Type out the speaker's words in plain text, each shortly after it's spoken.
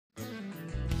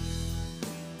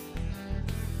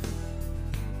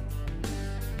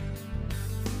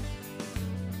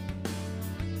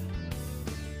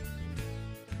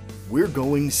we're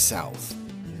going south.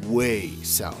 Way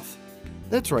south.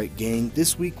 That's right, gang.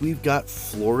 This week we've got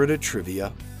Florida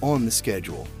trivia on the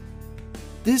schedule.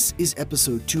 This is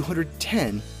episode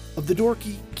 210 of the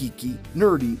Dorky, Geeky,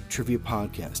 Nerdy Trivia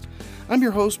Podcast. I'm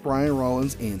your host, Brian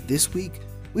Rollins, and this week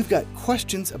we've got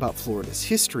questions about Florida's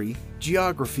history,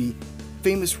 geography,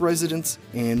 famous residents,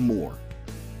 and more.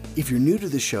 If you're new to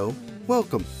the show,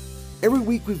 welcome. Every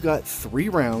week we've got 3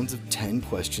 rounds of 10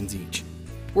 questions each.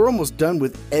 We're almost done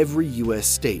with every U.S.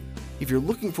 state. If you're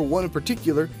looking for one in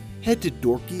particular, head to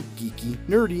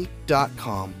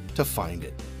dorkygeekynerdy.com to find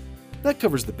it. That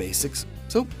covers the basics,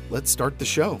 so let's start the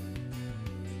show.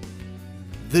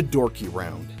 The Dorky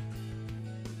Round.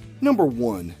 Number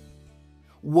 1.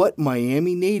 What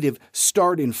Miami native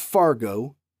starred in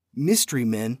Fargo, Mystery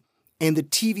Men, and the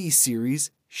TV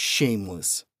series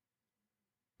Shameless?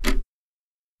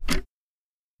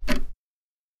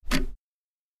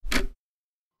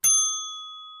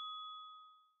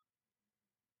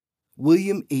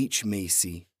 William H.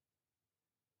 Macy.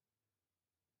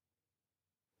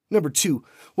 Number 2.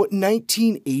 What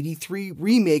 1983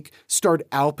 remake starred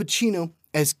Al Pacino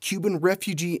as Cuban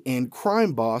refugee and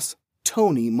crime boss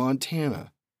Tony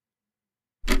Montana?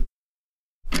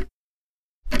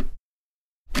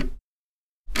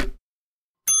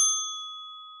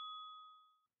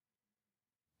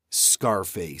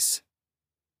 Scarface.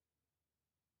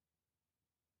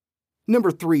 Number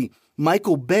 3.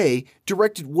 Michael Bay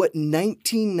directed what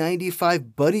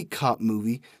 1995 buddy cop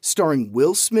movie starring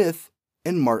Will Smith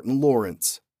and Martin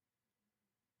Lawrence?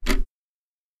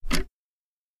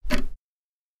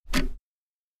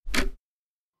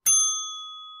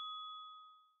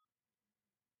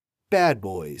 Bad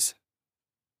Boys.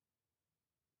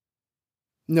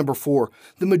 Number 4.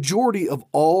 The majority of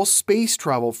all space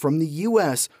travel from the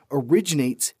U.S.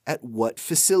 originates at what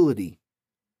facility?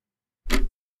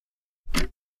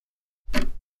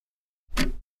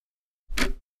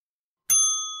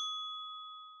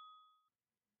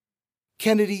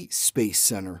 Kennedy Space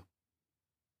Center.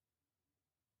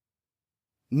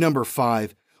 Number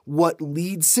 5. What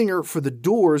lead singer for The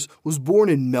Doors was born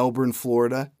in Melbourne,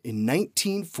 Florida in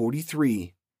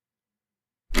 1943?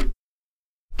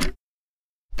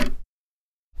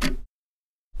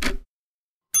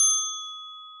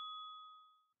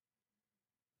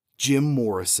 Jim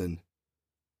Morrison.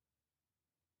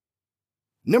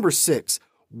 Number 6.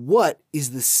 What is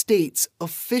the state's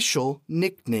official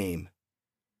nickname?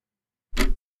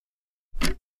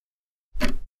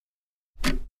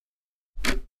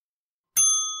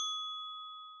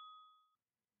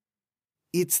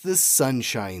 It's the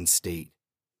Sunshine State.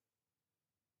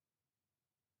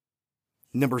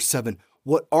 Number 7.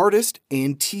 What artist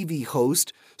and TV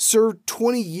host served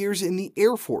 20 years in the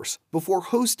Air Force before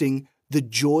hosting The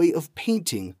Joy of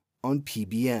Painting on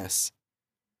PBS?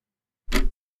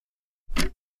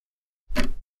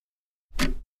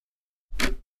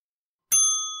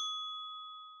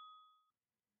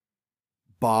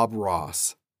 Bob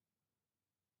Ross.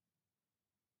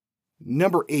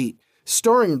 Number 8.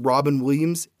 Starring Robin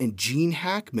Williams and Gene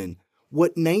Hackman,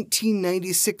 what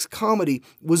 1996 comedy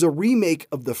was a remake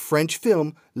of the French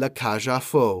film La Cage aux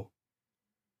Folles?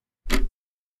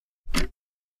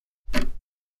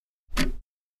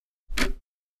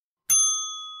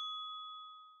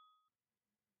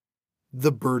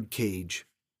 The Birdcage.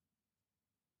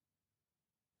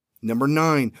 Number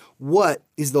 9. What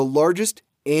is the largest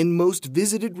and most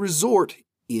visited resort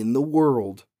in the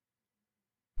world?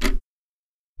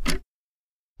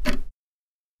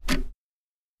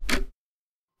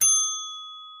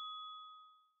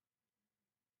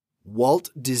 Walt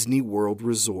Disney World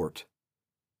Resort.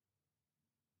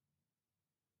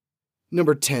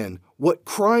 Number 10. What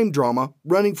crime drama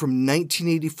running from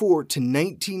 1984 to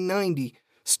 1990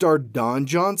 starred Don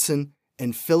Johnson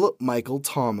and Philip Michael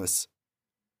Thomas?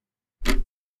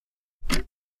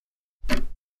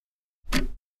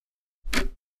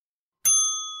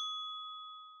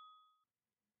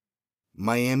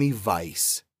 Miami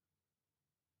Vice.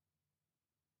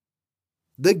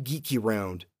 The Geeky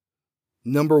Round.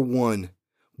 Number 1.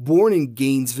 Born in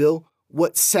Gainesville,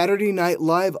 what Saturday Night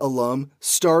Live alum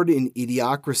starred in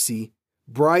Idiocracy,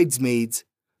 Bridesmaids,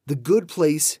 The Good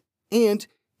Place, and,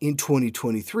 in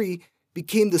 2023,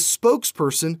 became the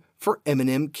spokesperson for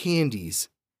M&M Candies?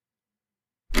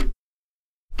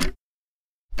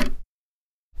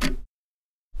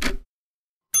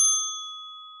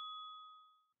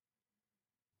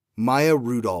 Maya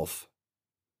Rudolph.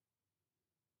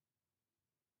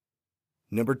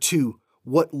 Number 2.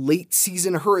 What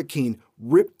late-season hurricane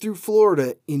ripped through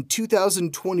Florida in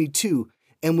 2022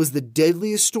 and was the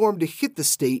deadliest storm to hit the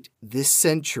state this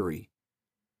century?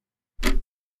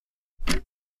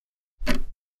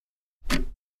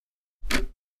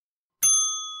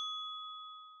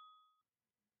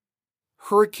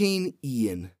 Hurricane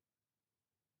Ian.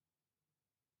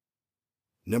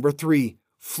 Number 3.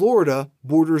 Florida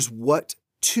borders what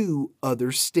two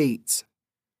other states?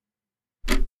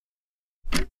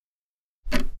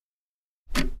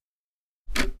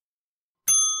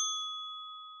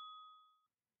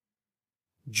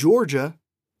 Georgia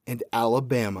and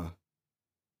Alabama.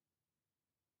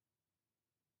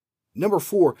 Number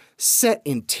 4. Set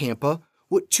in Tampa,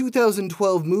 what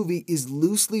 2012 movie is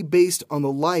loosely based on the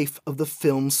life of the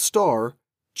film's star,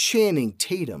 Channing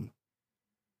Tatum?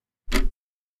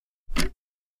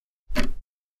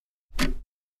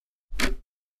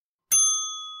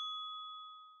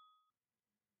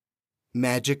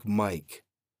 Magic Mike.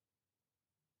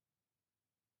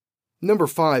 Number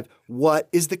 5. What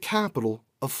is the capital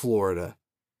of Florida?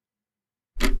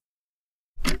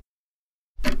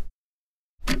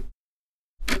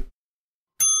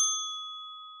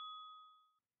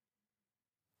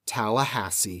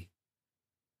 Tallahassee.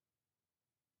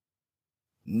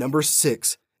 Number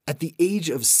 6. At the age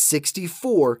of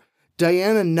 64,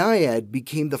 Diana Nyad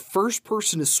became the first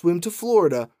person to swim to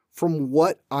Florida from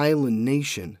what island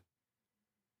nation?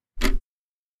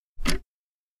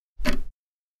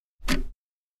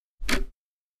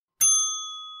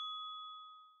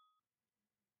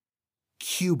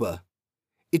 Cuba.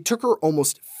 It took her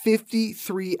almost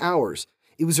 53 hours.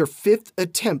 It was her 5th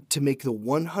attempt to make the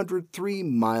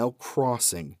 103-mile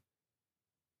crossing.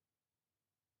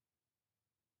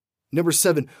 Number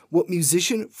 7. What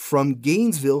musician from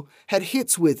Gainesville had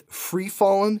hits with Free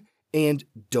Fallin' and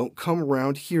Don't Come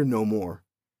Around Here No More?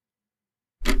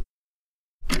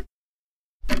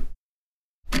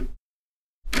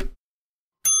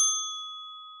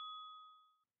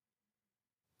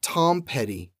 Tom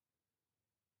Petty.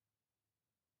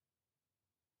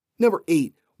 Number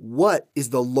 8. What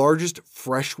is the largest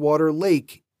freshwater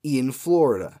lake in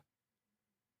Florida?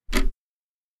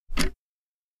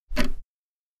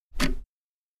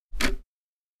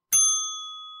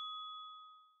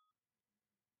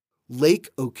 Lake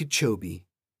Okeechobee.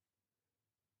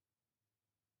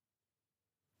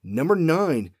 Number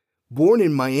 9. Born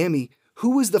in Miami,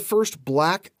 who was the first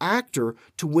black actor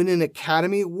to win an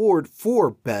Academy Award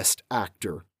for Best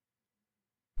Actor?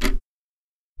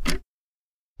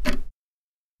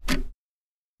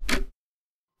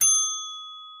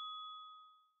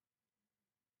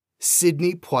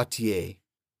 Sidney Poitier.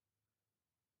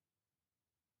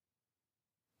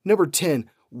 Number 10.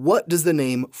 What does the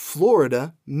name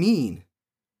Florida mean?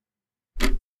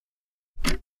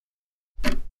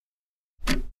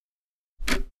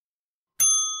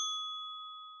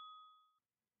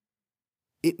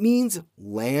 It means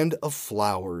land of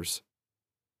flowers.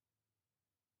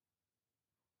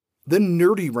 The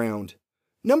Nerdy Round.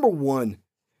 Number 1.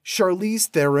 Charlize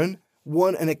Theron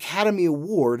won an Academy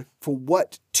Award for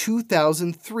what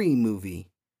 2003 movie?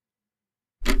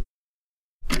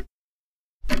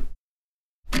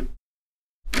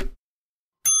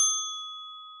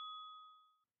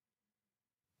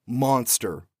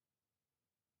 Monster.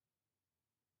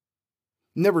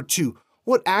 Number 2.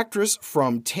 What actress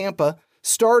from Tampa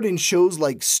starred in shows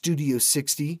like Studio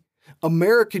 60,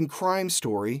 American Crime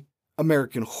Story,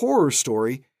 American Horror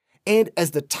Story, and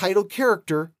as the title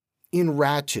character in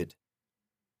Ratched?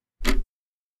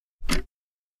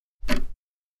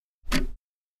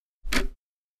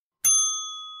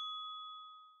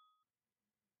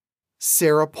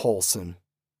 Sarah Paulson.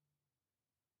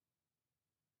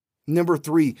 Number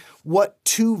 3. What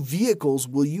two vehicles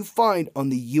will you find on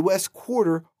the U.S.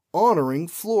 quarter honoring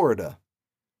Florida?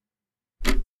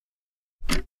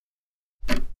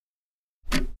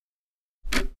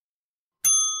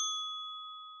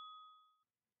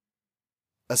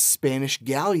 A Spanish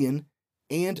galleon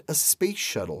and a space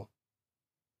shuttle.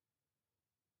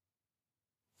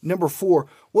 Number 4.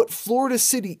 What Florida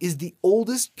city is the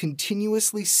oldest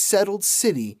continuously settled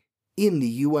city in the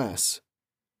U.S.?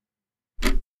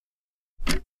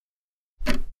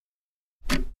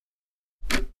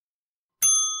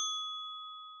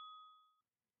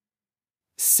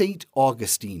 St.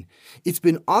 Augustine. It's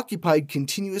been occupied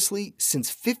continuously since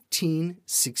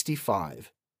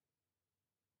 1565.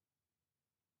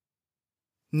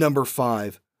 Number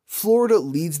 5. Florida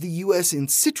leads the U.S. in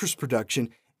citrus production,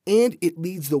 and it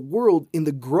leads the world in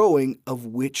the growing of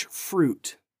which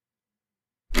fruit?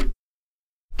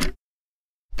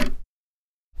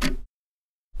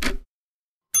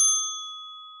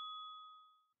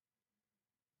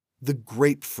 The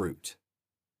grapefruit.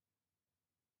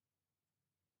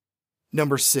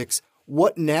 Number 6.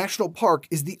 What national park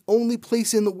is the only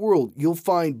place in the world you'll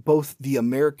find both the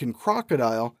American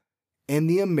crocodile and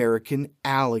the American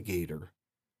alligator?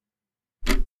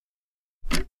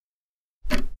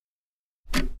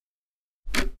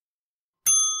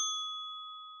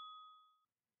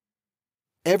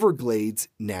 Everglades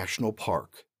National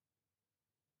Park.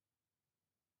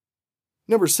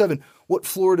 Number 7. What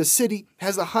Florida city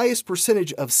has the highest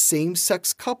percentage of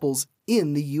same-sex couples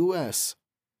in the U.S.?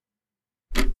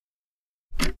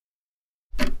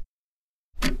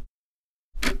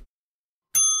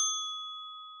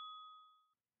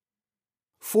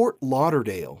 Fort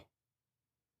Lauderdale.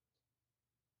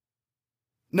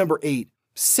 Number 8.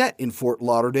 Set in Fort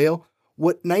Lauderdale,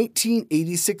 what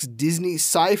 1986 Disney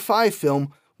sci-fi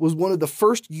film was one of the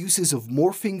first uses of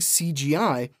morphing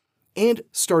CGI and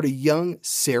starred a young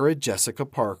Sarah Jessica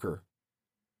Parker?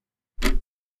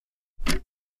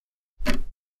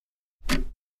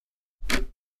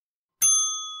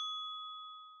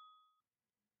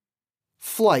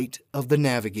 Flight of the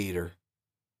Navigator.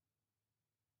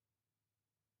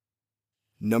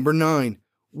 Number 9.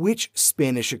 Which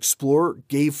Spanish explorer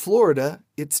gave Florida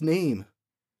its name?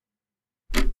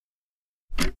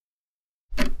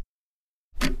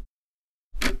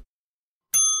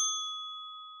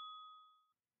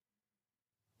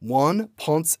 Juan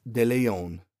Ponce de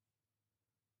Leon.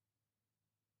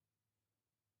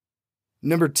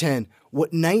 Number 10.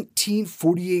 What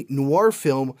 1948 noir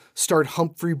film starred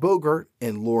Humphrey Bogart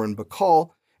and Lauren Bacall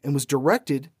and was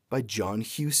directed by John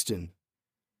Huston?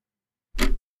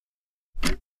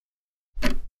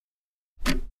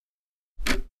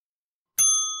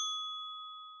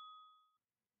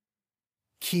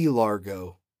 Key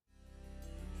Largo.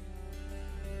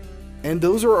 And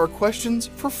those are our questions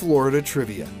for Florida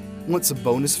trivia. Want some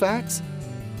bonus facts?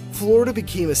 Florida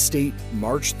became a state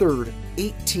March 3rd,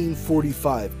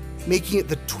 1845, making it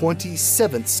the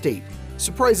 27th state,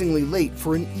 surprisingly late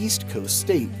for an East Coast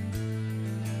state.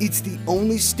 It's the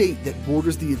only state that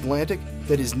borders the Atlantic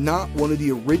that is not one of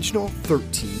the original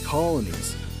 13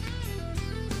 colonies.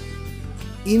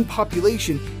 In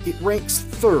population, it ranks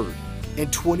 3rd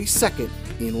and 22nd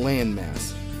in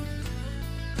landmass.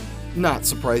 Not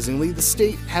surprisingly, the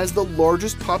state has the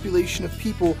largest population of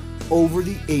people over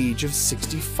the age of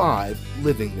 65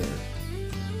 living there.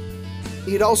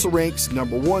 It also ranks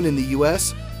number 1 in the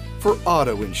U.S. for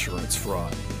auto insurance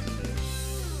fraud.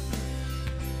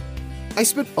 I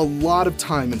spent a lot of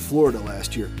time in Florida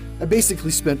last year. I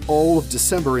basically spent all of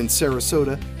December in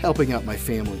Sarasota helping out my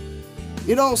family.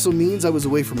 It also means I was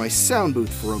away from my sound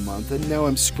booth for a month, and now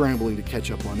I'm scrambling to catch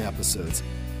up on episodes.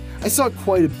 I saw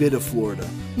quite a bit of Florida,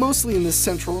 mostly in the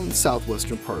central and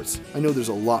southwestern parts. I know there's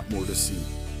a lot more to see.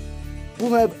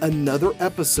 We'll have another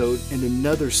episode and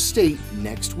another state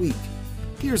next week.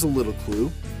 Here's a little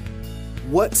clue.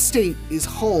 What state is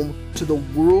home to the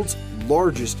world's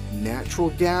largest natural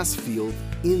gas field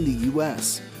in the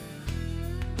U.S.?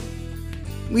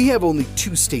 We have only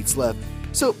 2 states left,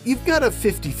 so you've got a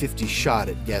 50-50 shot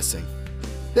at guessing.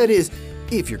 That is,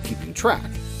 if you're keeping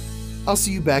track. I'll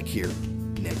see you back here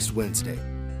next Wednesday.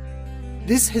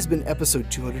 This has been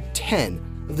episode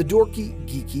 210 of the Dorky,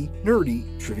 Geeky, Nerdy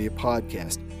Trivia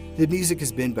Podcast. The music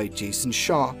has been by Jason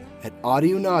Shaw at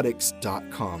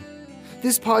Audionautics.com.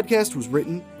 This podcast was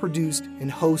written, produced,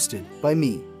 and hosted by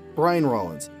me, Brian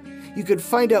Rollins. You can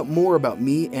find out more about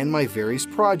me and my various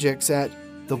projects at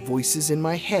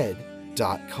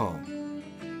thevoicesinmyhead.com.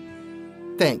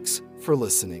 Thanks for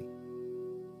listening.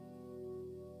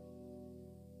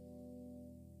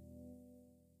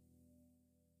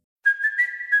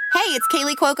 Hey, it's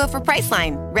Kaylee Cuoco for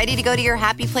Priceline. Ready to go to your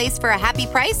happy place for a happy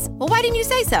price? Well, why didn't you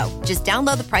say so? Just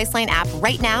download the Priceline app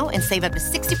right now and save up to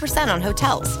 60% on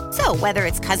hotels. So whether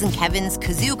it's Cousin Kevin's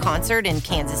Kazoo Concert in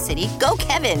Kansas City, go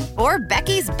Kevin, or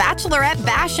Becky's Bachelorette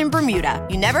Bash in Bermuda,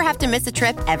 you never have to miss a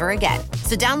trip ever again.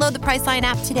 So download the Priceline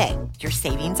app today. Your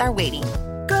savings are waiting.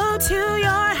 Go to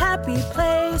your happy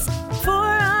place for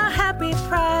a happy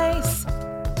price.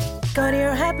 Go to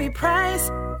your happy price,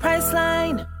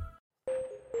 Priceline.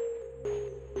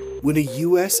 When a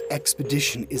U.S.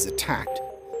 expedition is attacked,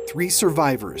 3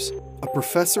 survivors, a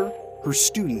professor, her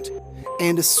student,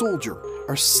 and a soldier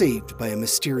are saved by a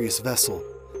mysterious vessel,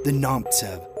 the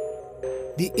Namtsev.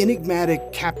 The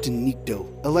enigmatic Captain Nikto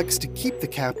elects to keep the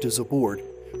captives aboard,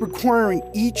 requiring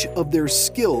each of their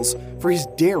skills for his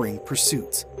daring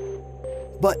pursuits.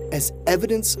 But as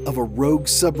evidence of a rogue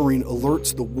submarine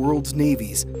alerts the world's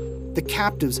navies, the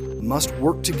captives must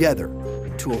work together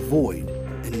to avoid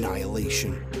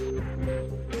annihilation.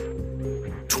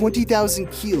 20,000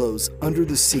 Kilos Under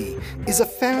the Sea is a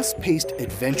fast-paced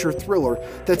adventure thriller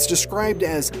that's described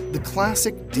as the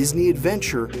classic Disney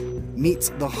adventure meets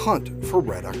The Hunt for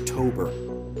Red October.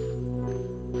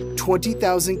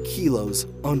 20,000 Kilos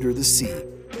Under the Sea,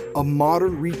 a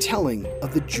modern retelling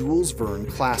of the Jules Verne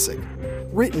classic,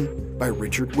 written by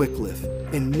Richard Wycliffe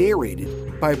and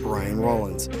narrated by Brian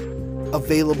Rollins.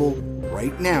 Available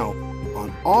right now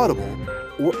on Audible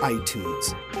or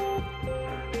iTunes.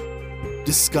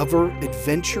 Discover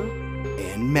adventure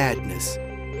and madness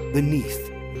beneath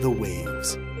the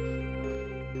waves.